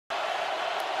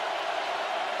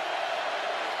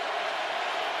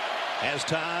As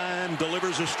time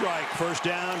delivers a strike. First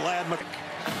down, Ladd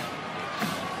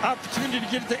Opportunity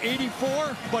to get it to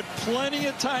 84, but plenty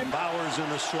of time. Bowers in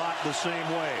the slot the same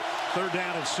way. Third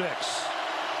down and 6.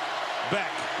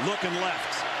 Beck looking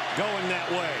left, going that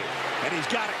way. And he's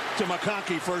got it to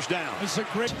McConkey, first down. It's a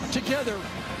great together.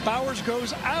 Bowers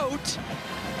goes out,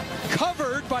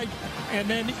 covered by, and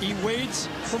then he waits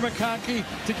for McConkey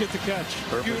to get the catch.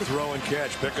 Perfect Beautiful. throw and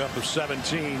catch. Pickup of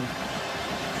 17.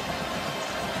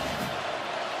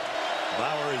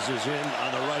 Bowers is in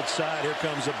on the right side. Here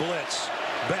comes a blitz.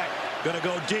 Beck gonna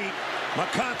go deep.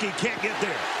 McConkey can't get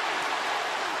there.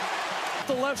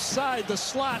 The left side, the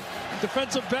slot,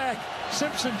 defensive back.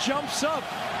 Simpson jumps up,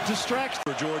 distracts.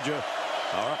 For Georgia,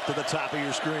 are up to the top of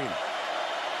your screen.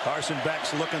 Carson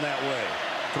Beck's looking that way.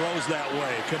 Throws that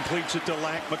way. Completes it to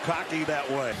McConkey that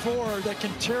way. 4 that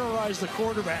can terrorize the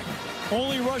quarterback.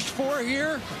 Only rushed 4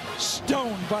 here.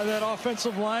 Stoned by that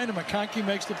offensive line, and McConkey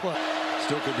makes the play.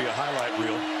 Still could be a highlight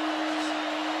reel.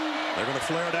 They're going to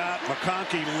flare it out.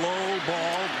 McConkey low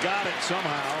ball, got it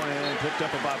somehow, and picked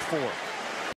up about 4.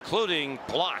 Including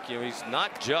block. You know, he's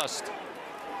not just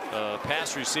a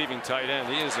pass receiving tight end.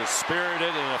 He is a spirited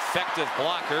and effective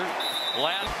blocker.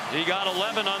 Ladd, he got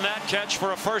 11 on that catch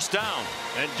for a first down.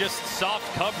 And just soft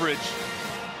coverage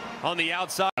on the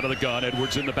outside. Out of the gun,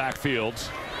 Edwards in the backfield.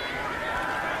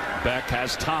 Beck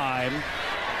has time.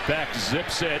 Beck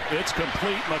zips it. It's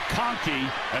complete.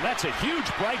 McConkey, and that's a huge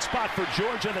bright spot for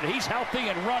Georgia that he's healthy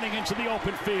and running into the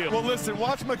open field. Well, listen,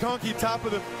 watch McConkey top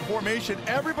of the formation.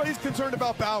 Everybody's concerned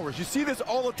about Bowers. You see this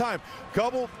all the time.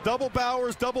 Double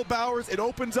Bowers. It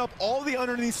opens up all the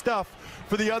underneath stuff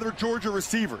for the other Georgia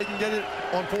receiver. They can get it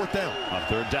on 4th down. On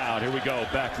 3rd down, here we go.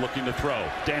 Beck looking to throw.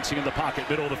 Dancing in the pocket,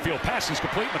 middle of the field. Pass is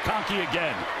complete. McConkey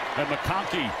again. And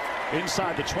McConkey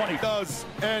inside the 20. Does,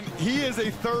 and he is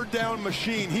a 3rd down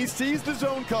machine. He sees the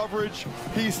zone coverage.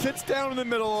 He sits down in the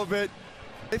middle of it.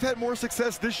 They've had more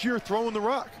success this year throwing the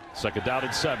rock. 2nd down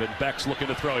and 7. Beck's looking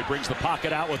to throw. He brings the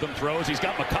pocket out with him, throws. He's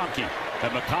got McConkey.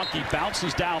 And McConkey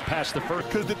bounces down past the first.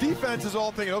 Because the defense is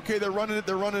all thinking, okay, they're running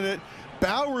it.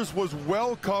 Bowers was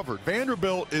well covered.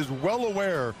 Vanderbilt is well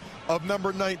aware of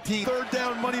number 19. 3rd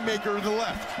down moneymaker to the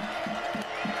left.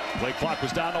 Play clock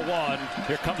was down to 1.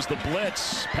 Here comes the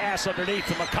blitz. Pass underneath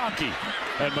to McConkey.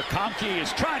 And McConkey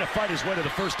is trying to fight his way to the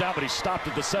first down, but he stopped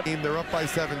at the 7. They're up by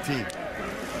 17.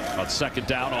 On 2nd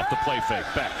down off the play fake.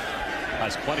 Beck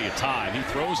has plenty of time. He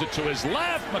throws it to his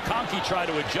left. McConkey tried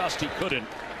to adjust. He couldn't.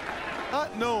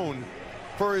 Not known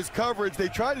for his coverage. They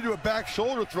tried to do a back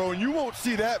shoulder throw, and you won't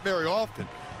see that very often.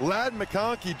 Ladd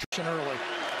McConkey Early.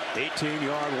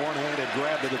 18-yard one-handed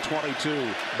grab to the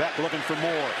 22. Beck looking for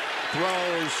more.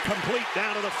 Throws complete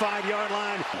down to the 5-yard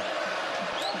line.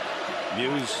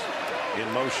 Muse in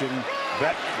motion.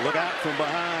 Beck look out from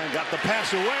behind. Got the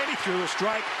pass away. He threw a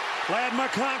strike. Ladd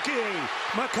McConkey.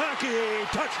 McConkey.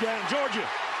 Touchdown, Georgia.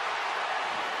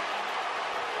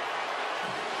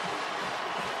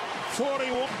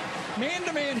 41.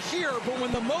 Man-to-man here, but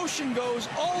when the motion goes,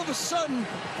 all of a sudden,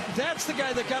 that's the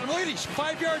guy that got him. Look at these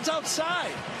 5 yards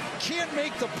outside. Can't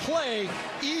make the play.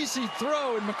 Easy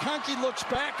throw, and McConkey looks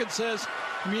back and says,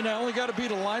 I mean, I only got to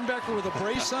beat a linebacker with a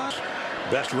brace on.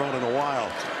 Best run in a while.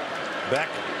 Beck,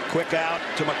 quick out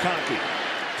to McConkey.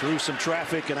 Through some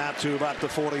traffic and out to about the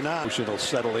 49. It'll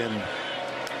settle in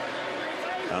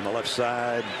on the left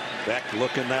side. Beck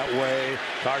looking that way.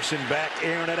 Carson Beck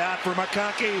airing it out for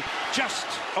McConkey. Just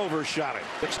overshot it.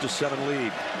 6-7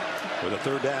 lead with a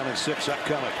 3rd down and 6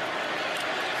 upcoming.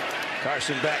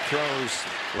 Carson Beck throws.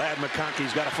 Ladd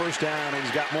McConkey's got a first down, and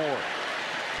he's got more.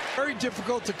 Very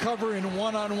difficult to cover in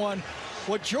one-on-one.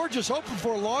 What Georgia's hoping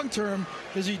for long-term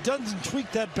is he doesn't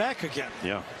tweak that back again.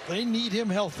 Yeah. They need him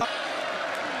healthy.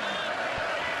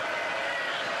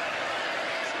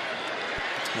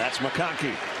 That's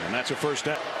McConkey, and that's a first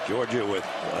down. Georgia with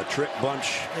a trick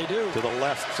bunch. They do. To the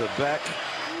left to Beck.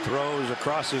 Throws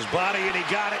across his body, and he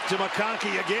got it to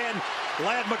McConkey again.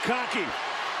 Ladd McConkey.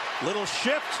 Little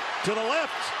shift to the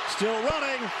left. Still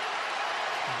running.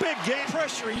 Big game.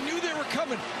 Pressure. He knew they were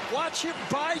coming. Watch him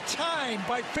buy time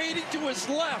by fading to his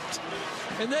left.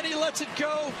 And then he lets it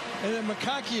go. And then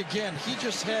McConkey again. He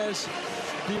just has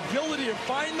the ability to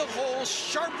find the holes.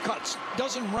 Sharp cuts.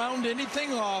 Doesn't round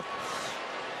anything off.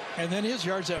 And then his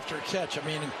yards after a catch. I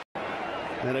mean.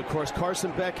 And of course,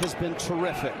 Carson Beck has been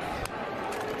terrific.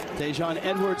 Dejon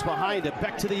Edwards behind it.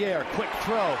 Beck to the air. Quick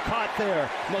throw. Caught there.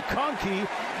 McConkey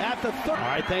at the 3rd. All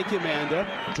right, thank you, Amanda.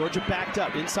 Georgia backed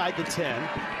up inside the 10.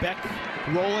 Beck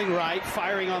rolling right,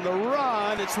 firing on the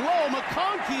run. It's low.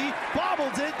 McConkey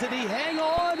bobbled it. Did he hang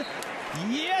on?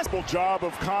 Yes. Job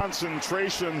of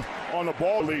concentration on the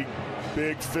ball.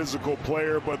 Big physical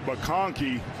player, but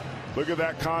McConkey Look at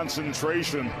that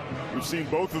concentration. We've seen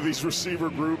both of these receiver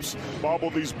groups bobble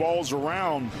these balls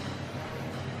around.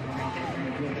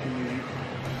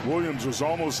 Williams was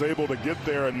almost able to get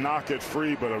there and knock it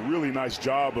free, but a really nice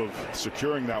job of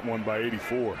securing that one by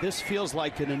 84. This feels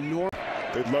like an enormous.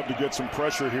 They'd love to get some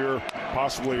pressure here,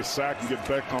 possibly a sack and get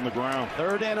Beck on the ground.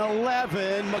 3rd and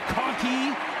 11.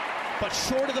 McConkey, but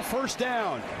short of the first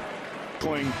down.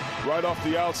 Right off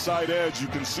the outside edge. You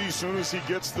can see as soon as he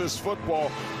gets this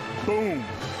football, boom.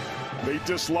 They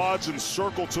dislodge and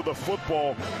circle to the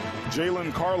football.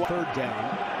 Jalen Carlisle. 3rd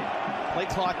down. Play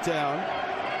clock down.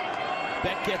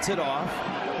 Beck gets it off.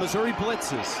 Missouri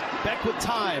blitzes. Beck with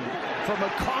time for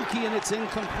McConkey, and it's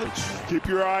incomplete. Keep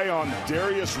your eye on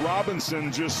Darius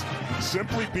Robinson. Just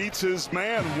simply beats his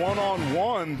man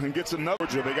one-on-one and gets another.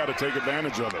 They got to take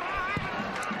advantage of it.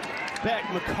 Beck,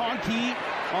 McConkey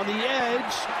on the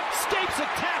edge, escapes a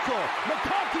tackle.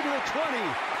 McConkey to the 20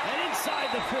 and inside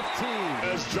the 15.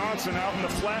 As Johnson out in the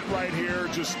flat right here,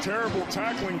 just terrible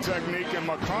tackling technique, and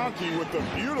McConkey with the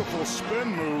beautiful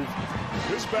spin move.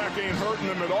 His back ain't hurting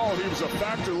him at all. He was a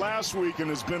factor last week and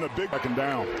has been a big back and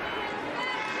down.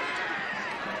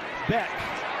 Beck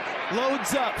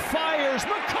loads up, fires.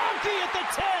 McConkey at the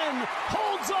 10,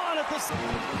 holds on at the.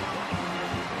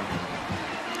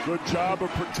 Good job of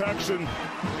protection.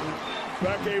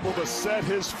 Beck able to set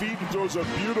his feet and throws a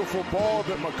beautiful ball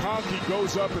that McConkey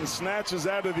goes up and snatches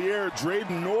out of the air.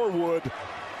 Drayden Norwood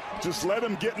just let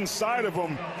him get inside of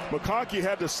him. McConkey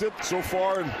had to sit so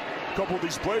far in a couple of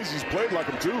these plays. He's played like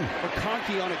him too.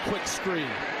 McConkey on a quick screen.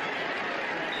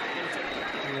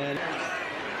 And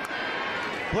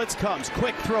blitz comes,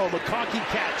 quick throw, McConkey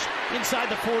catch inside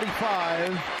the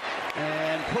 45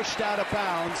 and pushed out of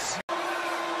bounds.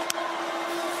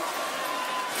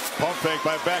 Pump fake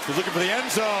by Beck, who's looking for the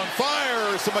end zone,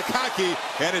 fires to McConkey,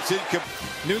 and it's incomplete.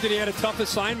 Knew that he had a tough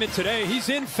assignment today. He's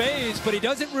in phase, but he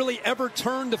doesn't really ever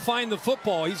turn to find the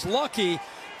football. He's lucky.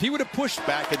 If he would have pushed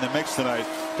back in the mix tonight,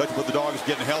 touching with the Dogs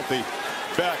getting healthy.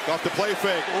 Beck off the play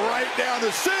fake, right down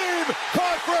the seam,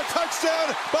 caught for a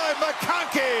touchdown by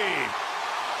McConkey.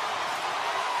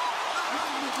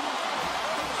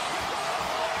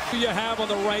 Who you have on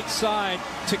the right side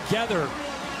together?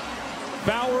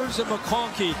 Bowers and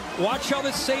McConkey. Watch how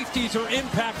the safeties are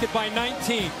impacted by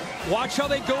 19. Watch how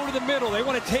they go to the middle. They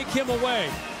want to take him away.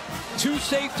 2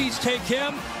 safeties take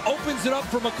him, opens it up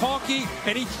for McConkey,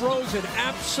 and he throws an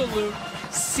absolute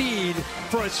seed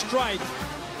for a strike.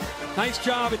 Nice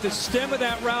job at the stem of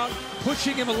that route,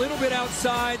 pushing him a little bit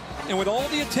outside, and with all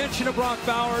the attention of Brock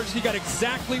Bowers, he got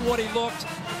exactly what he looked.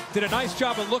 Did a nice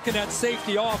job of looking that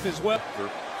safety off as well. For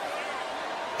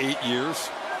 8 years.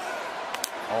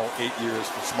 All 8 years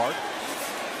for Smart.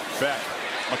 Beck,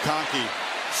 McConkey,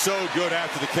 so good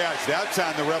after the catch. That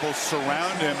time the Rebels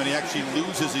surround him and he actually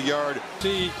loses a yard.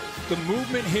 See the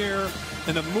movement here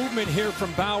and the movement here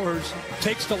from Bowers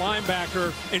takes the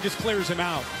linebacker and just clears him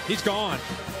out. He's gone.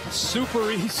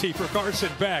 Super easy for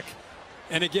Carson Beck.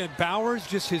 And again, Bowers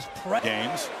just his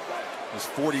games. His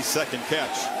 42nd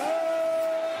catch.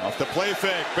 Off the play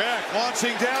fake, Beck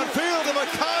launching downfield to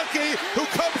McConkey, who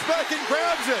comes back and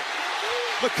grabs it.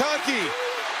 McConkey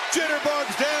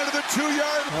jitterbugs down to the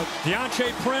 2-yard.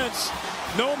 Deontre Prince,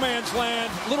 no man's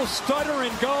land, little stutter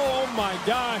and go. Oh my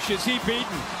gosh, is he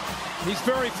beaten? He's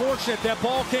very fortunate. That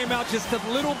ball came out just a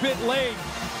little bit late.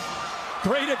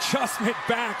 Great adjustment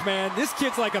back, man. This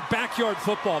kid's like a backyard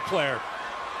football player.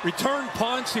 Return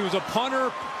punts, he was a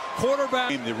punter, quarterback.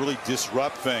 They really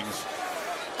disrupt things.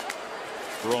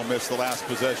 Burrow missed the last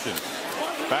possession.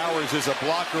 Bowers is a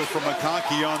blocker from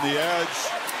McConkey on the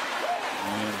edge.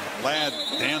 And Ladd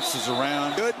dances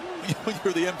around. Good.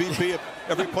 You're the MVP of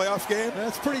every playoff game.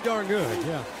 That's pretty darn good,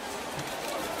 yeah.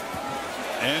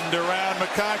 End around,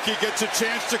 McConkey gets a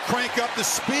chance to crank up the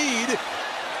speed.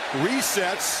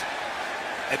 Resets.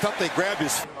 I thought they grabbed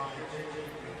his.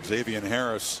 Xavier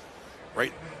Harris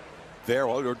right there.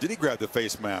 Or did he grab the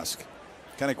face mask?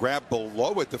 Kind of grabbed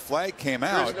below it. The flag came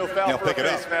out. There's no foul for pick a it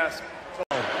face up. mask.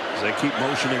 As they keep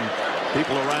motioning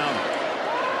people around.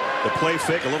 The play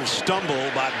fake, a little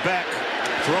stumble by Beck.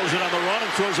 Throws it on the run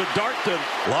and throws a dart to.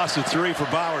 Loss of 3 for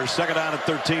Bowers. 2nd down at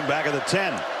 13, back of the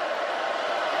 10.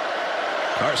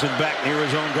 Carson Beck near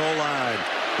his own goal line.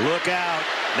 Look out.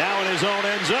 Now in his own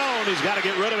end zone. He's got to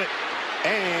get rid of it.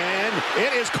 And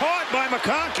it is caught by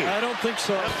McConkey. I don't think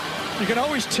so. You can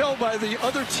always tell by the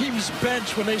other team's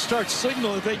bench when they start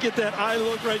signaling. If they get that eye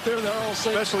look right there, they're all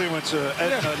saying. Especially when it's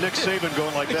Nick Saban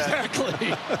going like that.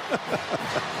 Exactly.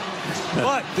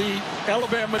 But the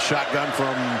Alabama shotgun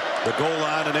from the goal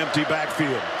line, an empty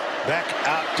backfield. Back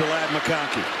out to Ladd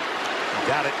McConkey.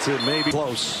 Got it to maybe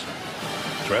close.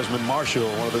 Tresman Marshall,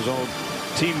 one of his own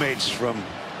teammates from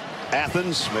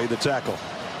Athens made the tackle.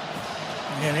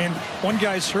 And one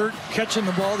guy's hurt catching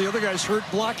the ball. The other guy's hurt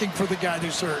blocking for the guy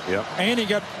who's hurt. Yep. And he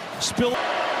got spilled.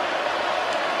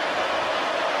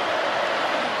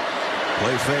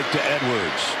 Play fake to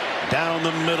Edwards. Down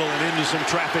the middle and into some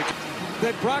traffic.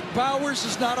 That Brock Bowers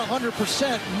is not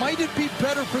 100%. Might it be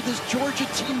better for this Georgia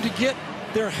team to get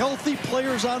their healthy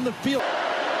players on the field?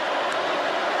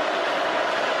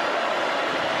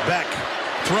 Beck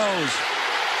throws.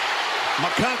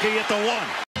 McConkey at the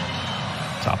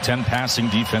 1. Top 10 passing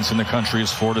defense in the country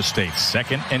is Florida State.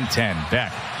 2nd and 10.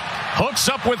 Beck hooks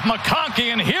up with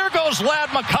McConkey, and here goes Ladd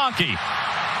McConkey.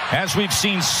 As we've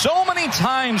seen so many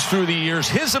times through the years,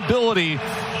 his ability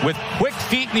with quick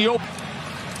feet in the open.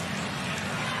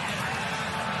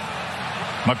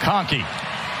 McConkey.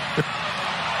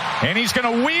 And he's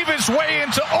going to weave his way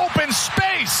into open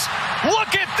space.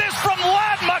 Look at this from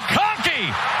Ladd McConkey.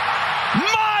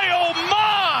 My, oh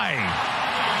my.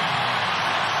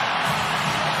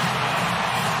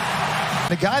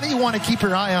 The guy that you want to keep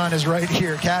your eye on is right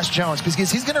here, Cash Jones,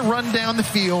 because he's going to run down the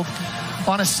field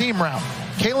on a seam route.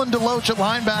 Kalen DeLoach at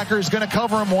linebacker is going to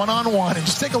cover him one-on-one, and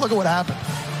just take a look at what happened.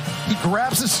 He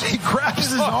grabs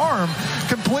his arm,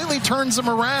 completely turns him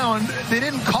around. They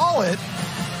didn't call it.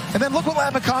 And then look what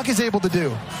Ladd McConkey's able to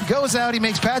do. He goes out, he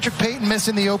makes Patrick Payton miss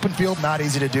in the open field. Not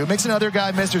easy to do. Makes another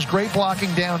guy miss. There's great blocking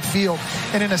downfield.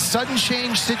 And in a sudden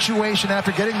change situation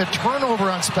after getting the turnover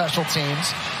on special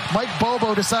teams, Mike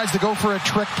Bobo decides to go for a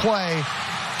trick play,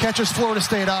 catches Florida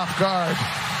State off guard.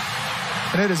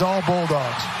 And it is all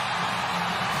Bulldogs.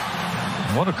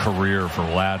 What a career for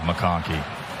Ladd McConkey.